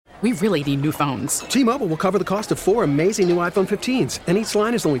We really need new phones. T-Mobile will cover the cost of 4 amazing new iPhone 15s, and each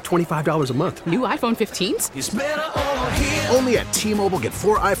line is only $25 a month. New iPhone 15s? It's better over here. Only at T-Mobile, get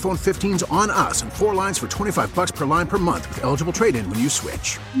 4 iPhone 15s on us and 4 lines for $25 per line per month with eligible trade-in when you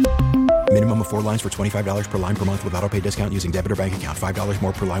switch. Minimum of 4 lines for $25 per line per month with autopay discount using debit or bank account. $5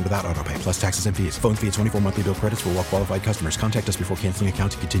 more per line without autopay, plus taxes and fees. Phone fee at 24 monthly bill credits for well-qualified customers. Contact us before canceling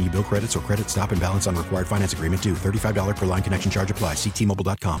account to continue bill credits or credit stop and balance on required finance agreement due. $35 per line connection charge applies. See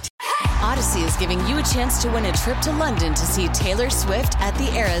T-Mobile.com. Odyssey is giving you a chance to win a trip to London to see Taylor Swift at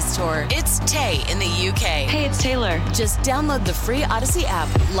the Eras Tour. It's Tay in the UK. Hey, it's Taylor. Just download the free Odyssey app,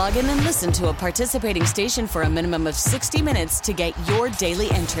 log in and listen to a participating station for a minimum of 60 minutes to get your daily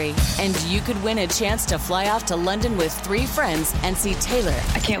entry. And you could win a chance to fly off to London with 3 friends and see Taylor.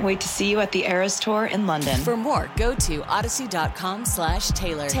 I can't wait to see you at the Eras Tour in London. For more, go to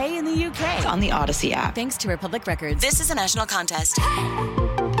odyssey.com/Taylor. Tay in the UK. It's on the Odyssey app. Thanks to Republic Records. This is a national contest.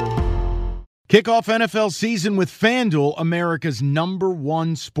 Kick off NFL season with FanDuel, America's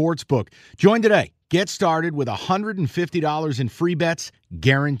 #1 sports book. Join today. Get started with $150 in free bets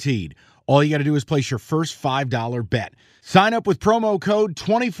guaranteed. All you got to do is place your first $5 bet. Sign up with promo code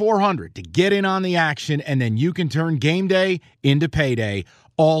 2400 to get in on the action, and then you can turn game day into payday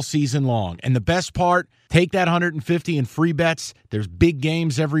all season long. And the best part, take that $150 in free bets. There's big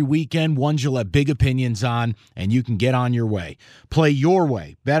games every weekend, ones you'll have big opinions on, and you can get on your way. Play your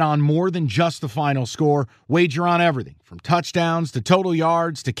way. Bet on more than just the final score. Wager on everything, from touchdowns to total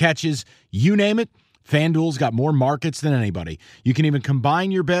yards to catches. You name it. FanDuel's got more markets than anybody. You can even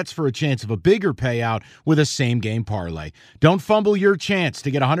combine your bets for a chance of a bigger payout with a same-game parlay. Don't fumble your chance to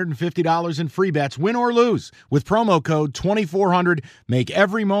get $150 in free bets, win or lose, with promo code 2400. Make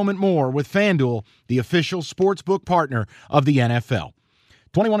every moment more with FanDuel, the official sportsbook partner of the NFL.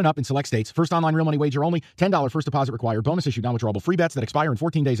 21 and up in select states. First online real money wager only. $10 first deposit required. Bonus issued non-withdrawable free bets that expire in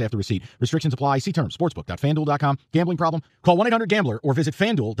 14 days after receipt. Restrictions apply. See terms. Sportsbook.fanduel.com. Gambling problem? Call 1-800-GAMBLER or visit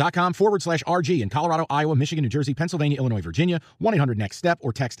fanduel.com/RG in Colorado, Iowa, Michigan, New Jersey, Pennsylvania, Illinois, Virginia. 1-800-NEXT-STEP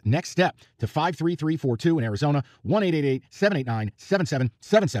or text NEXT STEP to 53342 in Arizona.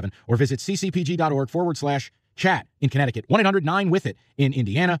 1-888-789-7777 or visit ccpg.org/chat in Connecticut. 1-800-9-WITH-IT in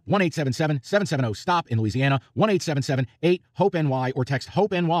Indiana. 1-877-770-STOP in Louisiana. 1-877-8-HOPE-NY or text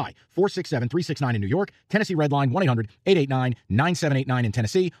HOPE-NY 467-369 in New York. Tennessee Redline 1-800-889-9789 in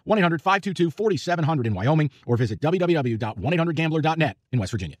Tennessee. 1-800-522-4700 in Wyoming or visit www.1800gambler.net in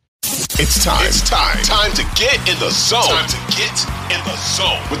West Virginia. It's time to get in the zone. Time to get in the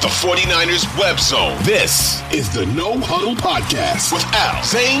zone with the 49ers web zone. This is the No Huddle Podcast with Al,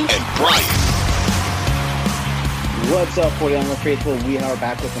 Zane, and Brian. What's up, 49ers faithful? We are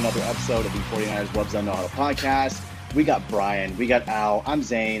back with another episode of the 49ers Web Zone No Huddle Podcast. We got Brian, we got Al, I'm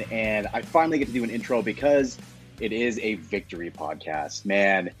Zane, and I finally get to do an intro because it is a victory podcast.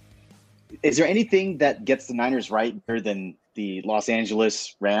 Man, is there anything that gets the Niners right better than the Los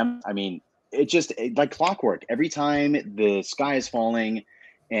Angeles Rams? I mean, it's like clockwork. Every time the sky is falling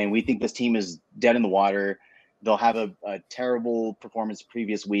and we think this team is dead in the water, they'll have a terrible performance the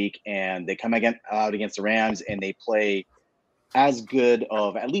previous week, and they come out against the Rams, and they play as good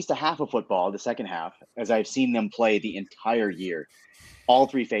of at least a half of football, the second half, as I've seen them play the entire year. All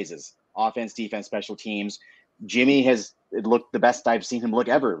 3 phases, offense, defense, special teams. Jimmy has looked the best I've seen him look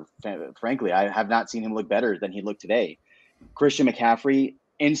ever. Frankly, I have not seen him look better than he looked today. Christian McCaffrey,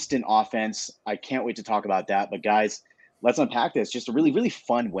 instant offense. I can't wait to talk about that. But guys, let's unpack this. Just a really, really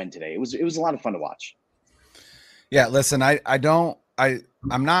fun win today. It was a lot of fun to watch. Yeah, listen, I'm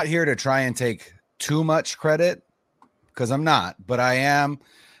not here to try and take too much credit because I'm not, but I am.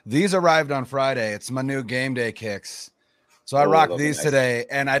 These arrived on Friday. It's my new game day kicks. So I rocked these today,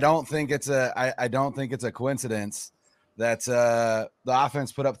 and I don't think it's a coincidence that the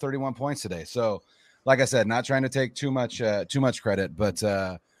offense put up 31 points today. So, like I said, not trying to take too much credit, but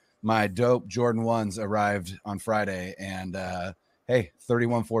my dope Jordan 1s arrived on Friday, and hey,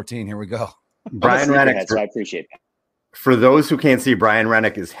 31-14, here we go. Brian Rennick, so I appreciate that. For those who can't see, Brian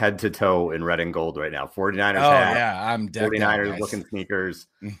Rennick is head to toe in red and gold right now. 49ers hat. Yeah, I'm 49ers looking sneakers.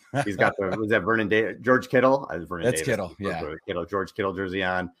 He's got Vernon Davis, George Kittle? That's Kittle, yeah. George Kittle jersey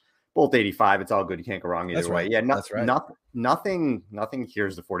on. Both 85. It's all good. You can't go wrong either way. Yeah, that's right. Nothing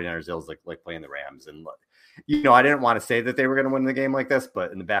here's the 49ers ills like playing the Rams. And look, I didn't want to say that they were going to win the game like this,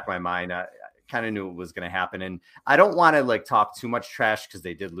 but in the back of my mind, I kind of knew it was going to happen. And I don't want to talk too much trash because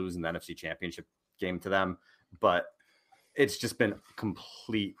they did lose in the NFC Championship game to them, but it's just been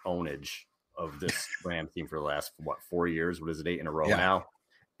complete ownage of this Rams team for the last 4 years. What is it, 8 in a row now?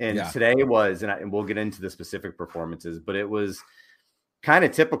 And today was, and we'll get into the specific performances, but it was kind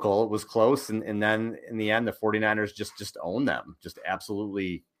of typical. It was close, and then in the end, the 49ers just owned them, just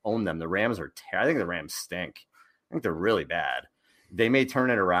absolutely own them. The Rams are I think the Rams stink. I think they're really bad. They may turn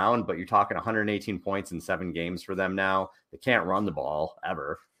it around, but you're talking 118 points in 7 games for them now. They can't run the ball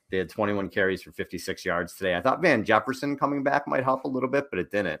ever. They had 21 carries for 56 yards today. I thought Van Jefferson coming back might help a little bit, but it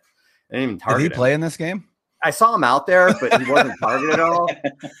didn't. They didn't even target him. Did he play in this game? I saw him out there, but he wasn't targeted at all.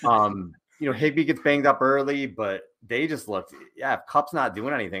 Higbee gets banged up early, but they just looked. Yeah, if Kupp's not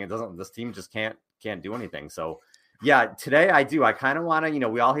doing anything, this team just can't do anything. So, yeah, today I kind of want to.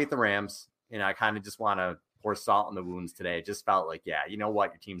 We all hate the Rams, and I kind of just want to pour salt in the wounds today. It just felt like, yeah, you know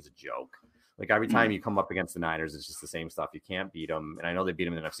what, your team's a joke. Like every time you come up against the Niners, it's just the same stuff. You can't beat them, and I know they beat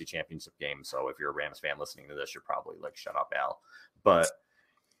them in the NFC Championship game. So if you're a Rams fan listening to this, you're probably like, shut up, Al. But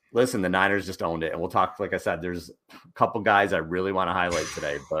listen, the Niners just owned it. And we'll talk, like I said, there's a couple guys I really want to highlight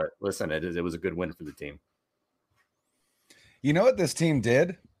today. But listen, it was a good win for the team. You know what this team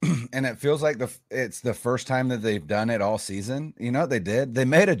did? And it feels like it's the first time that they've done it all season. You know what they did? They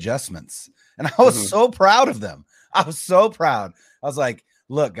made adjustments. And I was so proud of them. I was so proud. I was like,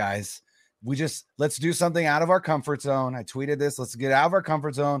 look, guys, let's do something out of our comfort zone. I tweeted this. Let's get out of our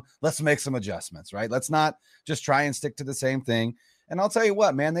comfort zone. Let's make some adjustments, right? Let's not just try and stick to the same thing. And I'll tell you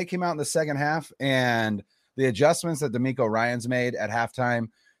what, man, they came out in the second half, and the adjustments that DeMeco Ryans made at halftime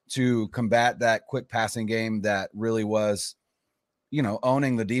to combat that quick passing game that really was,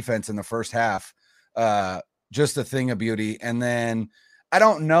 owning the defense in the first half, just a thing of beauty. And then I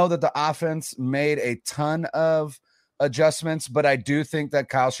don't know that the offense made a ton of adjustments, but I do think that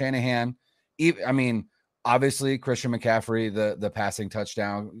Kyle Shanahan, obviously Christian McCaffrey, the passing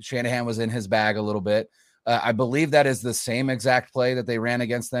touchdown, Shanahan was in his bag a little bit. I believe that is the same exact play that they ran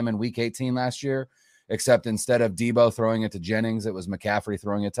against them in week 18 last year, except instead of Debo throwing it to Jennings, it was McCaffrey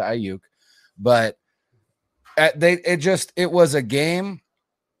throwing it to Ayuk. But it was a game.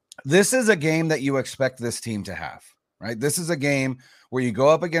 This is a game that you expect this team to have, right? This is a game where you go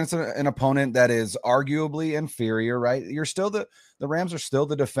up against an opponent that is arguably inferior, right? The Rams are still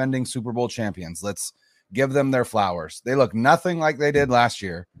the defending Super Bowl champions. Let's give them their flowers. They look nothing like they did last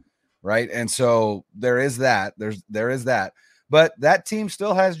year, right? And so there is that. There is that. But that team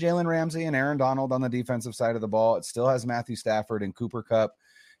still has Jalen Ramsey and Aaron Donald on the defensive side of the ball. It still has Matthew Stafford and Cooper Kupp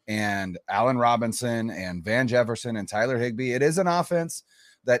and Allen Robinson and Van Jefferson and Tyler Higbee. It is an offense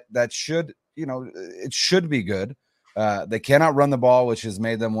that should, it should be good. They cannot run the ball, which has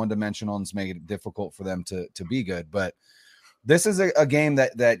made them one-dimensional and it's made it difficult for them to be good. But this is a game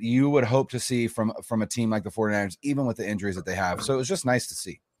that you would hope to see from a team like the 49ers, even with the injuries that they have. So it was just nice to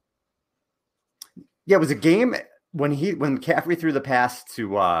see. Yeah, it was a game when McCaffrey threw the pass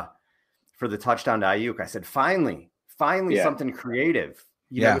for the touchdown to Ayuk. I said, finally something creative.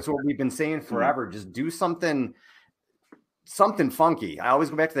 It's what we've been saying forever. Just do something funky. I always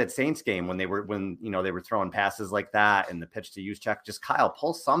go back to that Saints game when they were throwing passes like that and the pitch to Juszczyk. Just Kyle,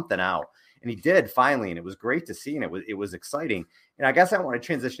 pull something out. And he did finally, and it was great to see, and it was exciting. And I guess I want to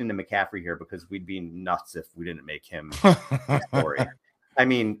transition into McCaffrey here because we'd be nuts if we didn't make him a story. I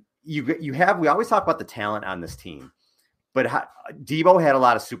mean, we always talk about the talent on this team, but Debo had a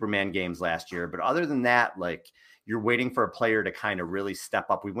lot of Superman games last year. But other than that, like, you're waiting for a player to kind of really step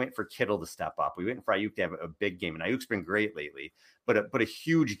up. We went for Kittle to step up. We went for Ayuk to have a big game, and Ayuk's been great lately, but a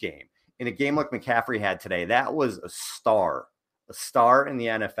huge game. In a game like McCaffrey had today, that was a star in the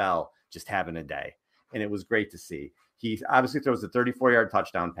NFL just having a day, and it was great to see. He obviously throws a 34-yard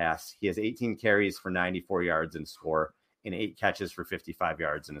touchdown pass. He has 18 carries for 94 yards and score, and 8 catches for 55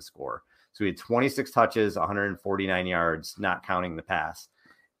 yards and a score. So he had 26 touches, 149 yards, not counting the pass,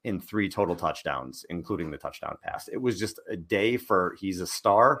 in 3 total touchdowns, including the touchdown pass. It was just a day he's a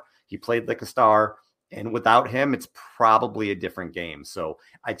star. He played like a star. And without him, it's probably a different game. So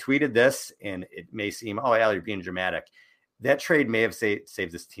I tweeted this, and it may seem, oh, Al, you're being dramatic. That trade may have saved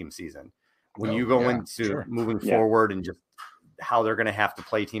this team season. When you go into moving forward and just how they're going to have to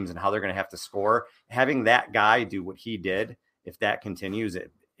play teams and how they're going to have to score, having that guy do what he did, if that continues,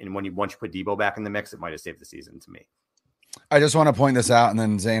 and once you put Debo back in the mix, it might have saved the season to me. I just want to point this out, and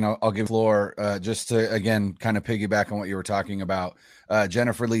then Zane, I'll give the floor just to, again, kind of piggyback on what you were talking about.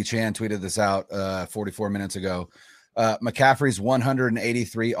 Jennifer Lee Chan tweeted this out 44 minutes ago. McCaffrey's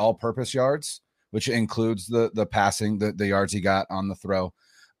 183 all-purpose yards, which includes the passing, the yards he got on the throw,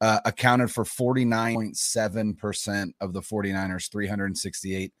 accounted for 49.7% of the 49ers'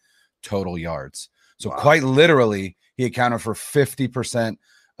 368 total yards. So quite literally, he accounted for 50%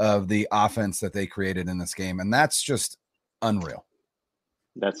 of the offense that they created in this game. And that's just unreal.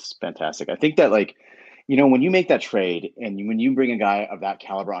 That's fantastic. I think that, like, when you make that trade and when you bring a guy of that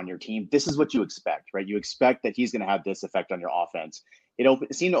caliber on your team, this is what you expect, right? You expect that he's going to have this effect on your offense.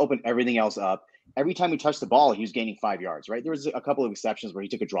 It seemed to open everything else up. every time he touched the ball, he was gaining 5 yards, right? There was a couple of exceptions where he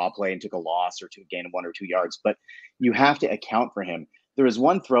took a draw play and took a loss or to gain 1 or 2 yards, but you have to account for him. There was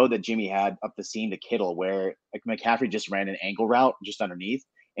one throw that Jimmy had up the seam to Kittle where like McCaffrey just ran an angle route just underneath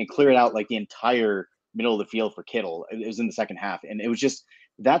and cleared out like the entire middle of the field for Kittle. It was in the second half. And it was just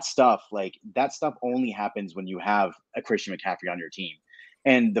that stuff only happens when you have a Christian McCaffrey on your team.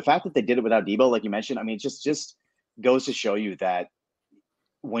 And the fact that they did it without Debo, like you mentioned, I mean, it just goes to show you that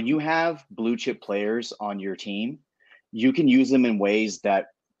when you have blue chip players on your team, you can use them in ways that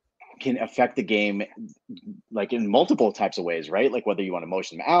can affect the game, like in multiple types of ways, right? Like whether you want to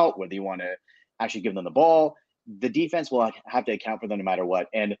motion them out, whether you want to actually give them the ball, the defense will have to account for them no matter what.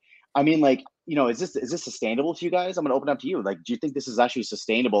 And I mean, like, you know, is this sustainable to you guys? I'm going to open up to you. Like, do you think this is actually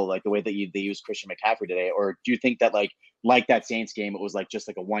sustainable, like the way that they use Christian McCaffrey today? Or do you think that like that Saints game, it was like just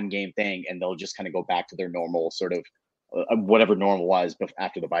like a 1-game thing and they'll just kind of go back to their normal sort of whatever normal was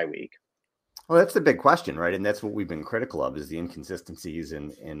after the bye week? Well, that's the big question, right? And that's what we've been critical of, is the inconsistencies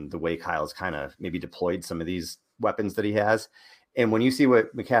and the way Kyle's kind of maybe deployed some of these weapons that he has. And when you see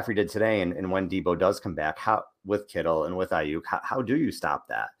what McCaffrey did today, and when Debo does come back, how with Kittle and with Ayuk, how do you stop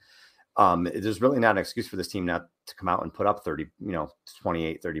that? There's really not an excuse for this team not to come out and put up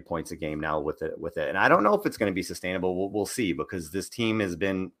 28, 30 points a game now with it. And I don't know if it's going to be sustainable. We'll see, because this team has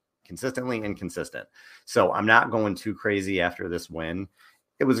been consistently inconsistent. So I'm not going too crazy after this win.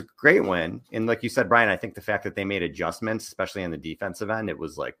 It was a great win. And like you said, Brian, I think the fact that they made adjustments, especially on the defensive end, it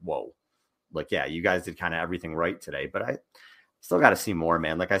was like, whoa, like, yeah, you guys did kind of everything right today, but I still got to see more,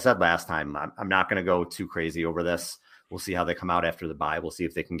 man. Like I said last time, I'm not going to go too crazy over this. We'll see how they come out after the bye. We'll see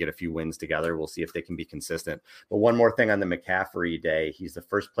if they can get a few wins together. We'll see if they can be consistent. But one more thing on the McCaffrey day, he's the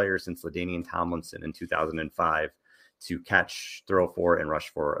first player since LaDainian Tomlinson in 2005 to catch, throw for, and rush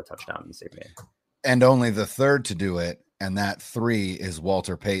for a touchdown in the same game. And only the third to do it. And that 3 is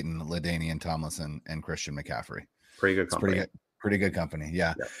Walter Payton, LaDainian Tomlinson, and Christian McCaffrey. Pretty good company. Pretty good company.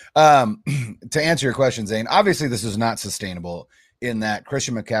 Yeah. To answer your question, Zane, obviously this is not sustainable in that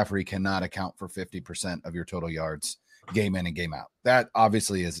Christian McCaffrey cannot account for 50% of your total yards game in and game out. That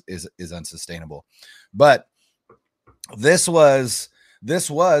obviously is unsustainable. But this was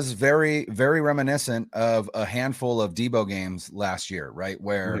very, very reminiscent of a handful of Debo games last year, right?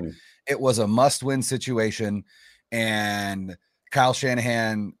 Where it was a must-win situation, and Kyle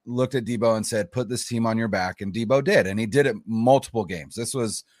Shanahan looked at Debo and said, put this team on your back. And Debo did, and he did it multiple games. This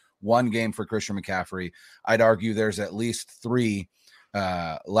was one game for Christian McCaffrey. I'd argue there's at least 3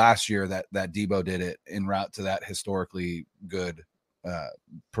 last year that Debo did it en route to that historically good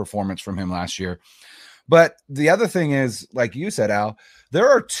performance from him last year. But the other thing is, like you said, Al, there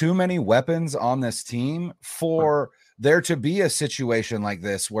are too many weapons on this team for there to be a situation like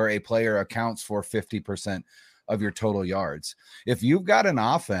this where a player accounts for 50% of your total yards. If you've got an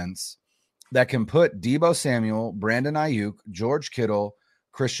offense that can put Debo Samuel, Brandon Ayuk, George Kittle,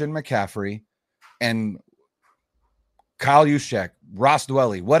 Christian McCaffrey, and Kyle Juszczyk, Ross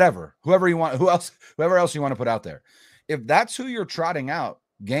Dwelly, whoever else you want to put out there. If that's who you're trotting out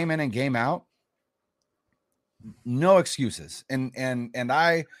game in and game out, no excuses. And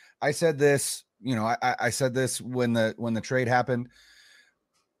I said this, I said this when the trade happened.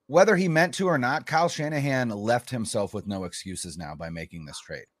 Whether he meant to or not, Kyle Shanahan left himself with no excuses now by making this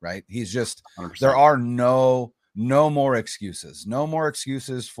trade, right? He's just 100%. There are no more excuses. No more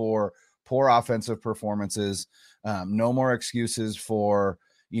excuses for poor offensive performances. No more excuses for,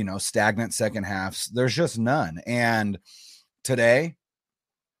 stagnant second halves. There's just none. And today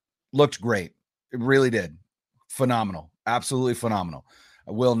looked great. It really did. Phenomenal. Absolutely phenomenal.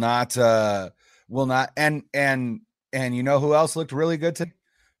 Will not. And you know who else looked really good today?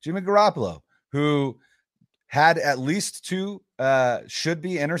 Jimmy Garoppolo, who had at least 2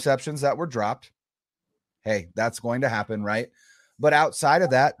 should-be interceptions that were dropped. Hey, that's going to happen, right? But outside of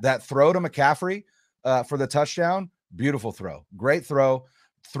that throw to McCaffrey for the touchdown, beautiful throw. Great throw.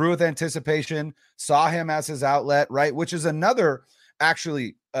 Threw with anticipation, saw him as his outlet, right? Which is another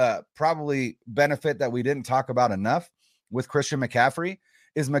actually probably benefit that we didn't talk about enough with Christian McCaffrey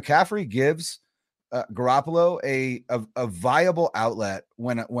is McCaffrey gives Garoppolo a viable outlet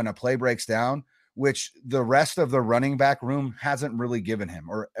when a play breaks down, which the rest of the running back room hasn't really given him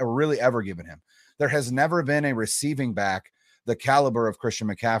or really ever given him. There has never been a receiving back the caliber of Christian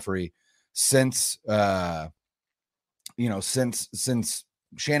McCaffrey since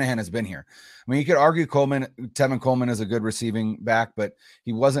Shanahan has been here. I mean, you could argue Tevin Coleman is a good receiving back, but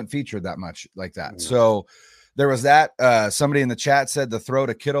he wasn't featured that much like that. Yeah. So there was that. Somebody in the chat said the throw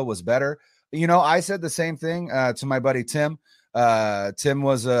to Kittle was better. I said the same thing to my buddy Tim. Tim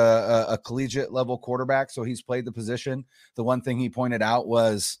was a collegiate level quarterback, so he's played the position. The one thing he pointed out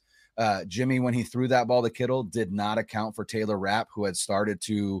was Jimmy, when he threw that ball to Kittle, did not account for Taylor Rapp, who had started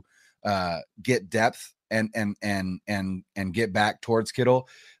to get depth and get back towards Kittle.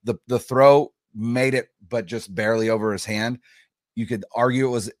 The throw made it, but just barely over his hand. You could argue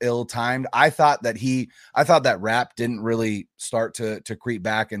it was ill-timed. I thought that Rapp didn't really start to creep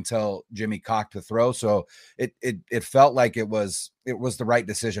back until Jimmy cocked the throw. So it felt like it was the right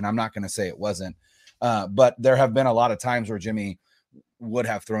decision. I'm not going to say it wasn't, but there have been a lot of times where Jimmy would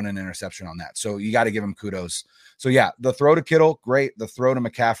have thrown an interception on that. So you got to give him kudos. So yeah, the throw to Kittle, great. The throw to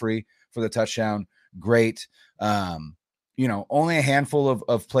McCaffrey for the touchdown, great. Only a handful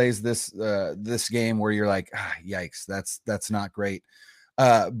of plays this game where you're like, yikes, that's not great.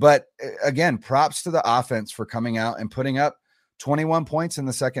 But again, props to the offense for coming out and putting up 21 points in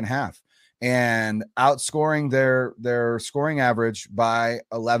the second half and outscoring their scoring average by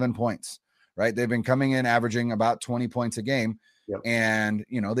 11 points, right? They've been coming in averaging about 20 points a game. Yep. And,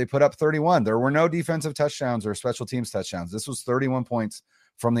 they put up 31. There were no defensive touchdowns or special teams touchdowns. This was 31 points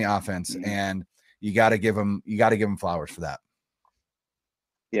from the offense. Mm-hmm. And you got to give them flowers for that.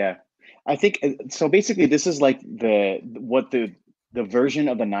 Yeah. I think so. Basically, this is like the version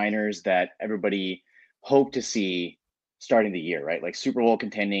of the Niners that everybody hoped to see starting the year, right? Like Super Bowl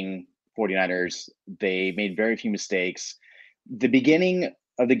contending 49ers. They made very few mistakes. The beginning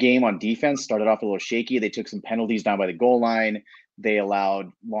of the game on defense started off a little shaky. They took some penalties down by the goal line. They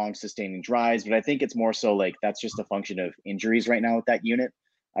allowed long sustaining drives, but I think it's more so like that's just a function of injuries right now with that unit.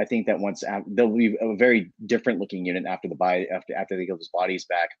 I think that once they'll be a very different looking unit after the bye, after they get those bodies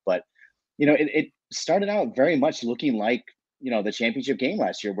back. But, it started out very much looking like, the championship game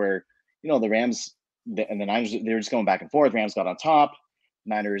last year where, the Rams and the Niners, they were just going back and forth. Rams got on top.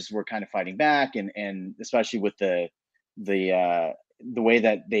 Niners were kind of fighting back. And especially with the way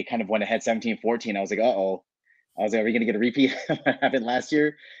that they kind of went ahead 17-14, I was like, uh-oh. I was like, are we going to get a repeat of what happened last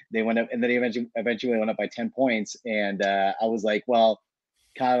year? They went up, and then they eventually went up by 10 points. And I was like, well,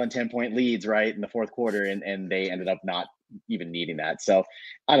 Kyle and 10-point leads, right, in the fourth quarter, and they ended up not even needing that. So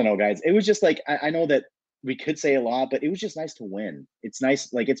I don't know, guys. It was just like I know that we could say a lot, but it was just nice to win. It's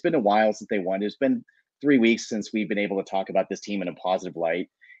nice. Like, it's been a while since they won. It's been 3 weeks since we've been able to talk about this team in a positive light.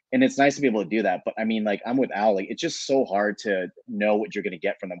 And it's nice to be able to do that. But I mean, like, I'm with Al. Like, it's just so hard to know what you're going to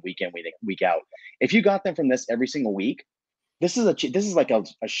get from them week in, week out. If you got them from this every single week, this is like a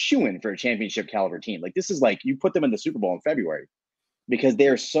shoo-in for a championship caliber team. Like, this is like you put them in the Super Bowl in February because they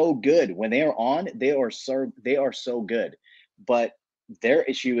are so good. When they are on, they are so good. But their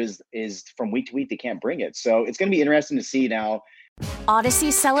issue is from week to week, they can't bring it. So it's going to be interesting to see now.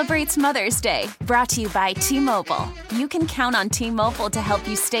 Odyssey celebrates Mother's Day, brought to you by T-Mobile. You can count on T-Mobile to help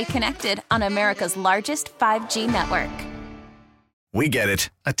you stay connected on America's largest 5G network. We get it.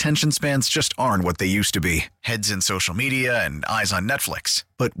 Attention spans just aren't what they used to be. Heads in social media and eyes on Netflix.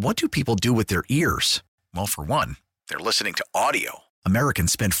 But what do people do with their ears? Well, for one, they're listening to audio.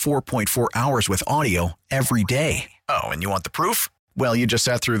 Americans spend 4.4 hours with audio every day. Oh, and you want the proof? Well, you just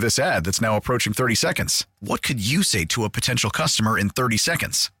sat through this ad that's now approaching 30 seconds. What could you say to a potential customer in 30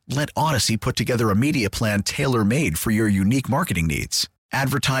 seconds? Let Odyssey put together a media plan tailor-made for your unique marketing needs.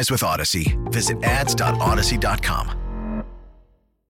 Advertise with Odyssey. Visit ads.odyssey.com.